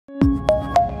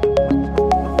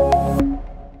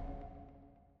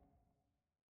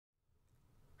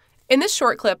In this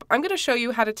short clip, I'm going to show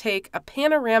you how to take a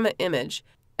panorama image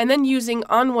and then using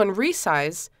ON1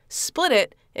 Resize, split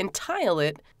it and tile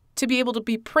it to be able to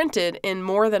be printed in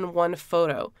more than one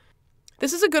photo.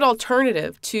 This is a good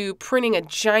alternative to printing a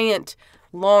giant,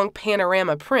 long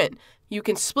panorama print. You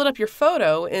can split up your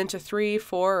photo into 3,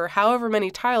 4, or however many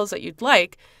tiles that you'd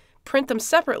like, print them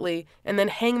separately, and then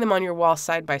hang them on your wall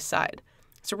side by side.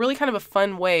 It's a really kind of a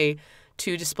fun way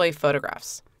to display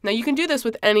photographs. Now you can do this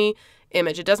with any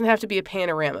image. It doesn't have to be a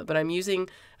panorama, but I'm using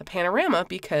a panorama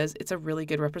because it's a really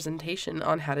good representation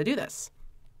on how to do this.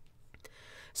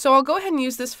 So I'll go ahead and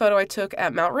use this photo I took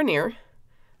at Mount Rainier.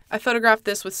 I photographed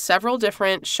this with several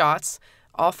different shots,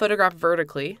 all photographed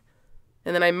vertically,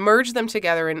 and then I merged them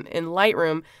together in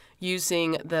Lightroom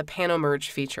using the Pano Merge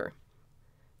feature.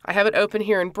 I have it open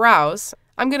here in Browse.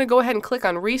 I'm going to go ahead and click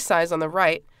on Resize on the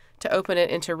right to open it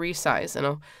into Resize, and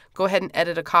I'll go ahead and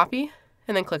edit a copy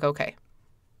and then click OK.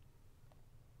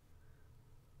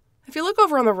 If you look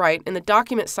over on the right in the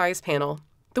Document Size panel,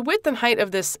 the width and height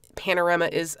of this panorama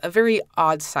is a very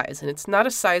odd size, and it's not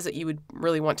a size that you would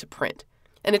really want to print.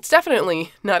 And it's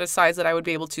definitely not a size that I would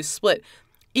be able to split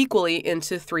equally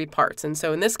into 3 parts. And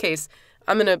so in this case,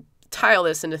 I'm going to tile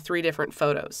this into 3 different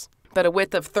photos. But a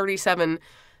width of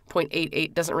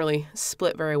 37.88 doesn't really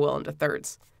split very well into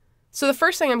thirds. So the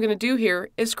first thing I'm going to do here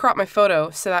is crop my photo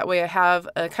so that way I have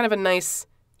a kind of a nice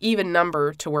even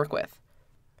number to work with.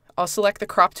 I'll select the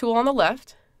crop tool on the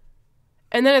left,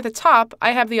 and then at the top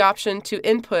I have the option to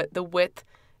input the width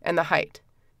and the height.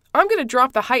 I'm going to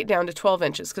drop the height down to 12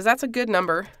 inches because that's a good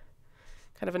number,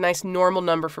 kind of a nice normal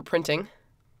number for printing.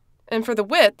 And for the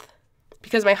width,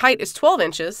 because my height is 12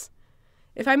 inches,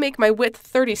 if I make my width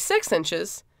 36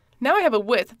 inches, now I have a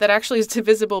width that actually is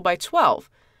divisible by 12.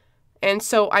 And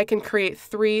so I can create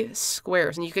 3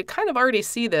 squares. And you could kind of already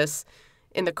see this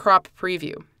in the crop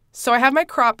preview. So I have my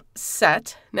crop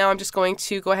set. Now I'm just going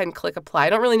to go ahead and click Apply. I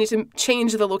don't really need to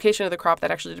change the location of the crop.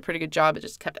 That actually did a pretty good job. It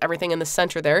just kept everything in the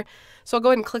center there. So I'll go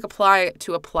ahead and click Apply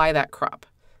to apply that crop.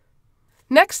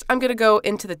 Next, I'm going to go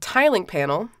into the tiling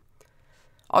panel.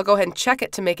 I'll go ahead and check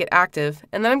it to make it active,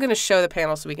 and then I'm going to show the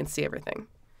panel so we can see everything.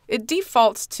 It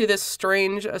defaults to this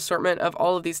strange assortment of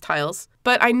all of these tiles,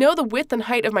 but I know the width and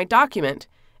height of my document,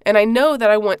 and I know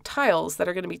that I want tiles that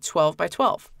are going to be 12 by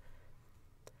 12.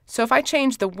 So if I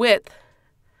change the width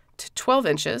to 12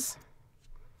 inches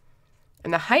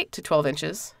and the height to 12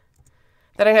 inches,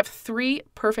 then I have 3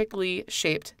 perfectly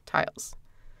shaped tiles.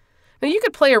 Now you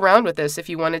could play around with this if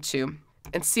you wanted to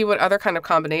and see what other kind of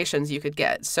combinations you could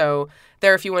get. So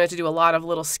there, if you wanted to do a lot of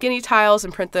little skinny tiles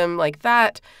and print them like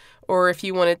that, or if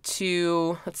you wanted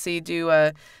to, let's see, do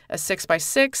a 6 by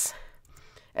 6,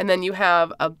 and then you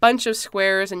have a bunch of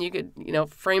squares and you could,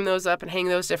 frame those up and hang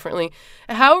those differently.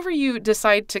 However you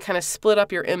decide to kind of split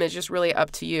up your image is really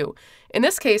up to you. In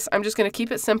this case, I'm just going to keep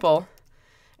it simple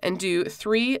and do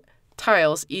 3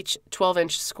 tiles, each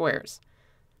 12-inch squares.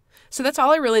 So that's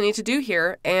all I really need to do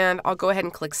here, and I'll go ahead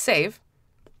and click Save.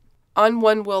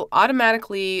 ON1 will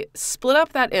automatically split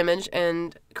up that image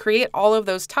and create all of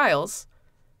those tiles.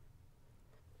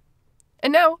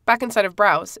 And now, back inside of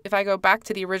Browse, if I go back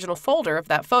to the original folder of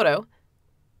that photo,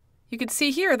 you can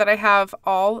see here that I have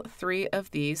all 3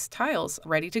 of these tiles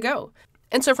ready to go.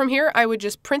 And so from here, I would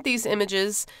just print these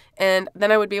images, and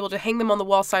then I would be able to hang them on the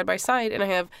wall side by side, and I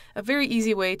have a very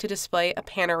easy way to display a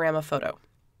panorama photo.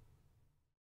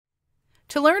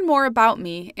 To learn more about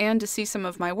me and to see some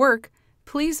of my work,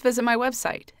 please visit my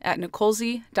website at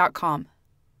nicolez.com.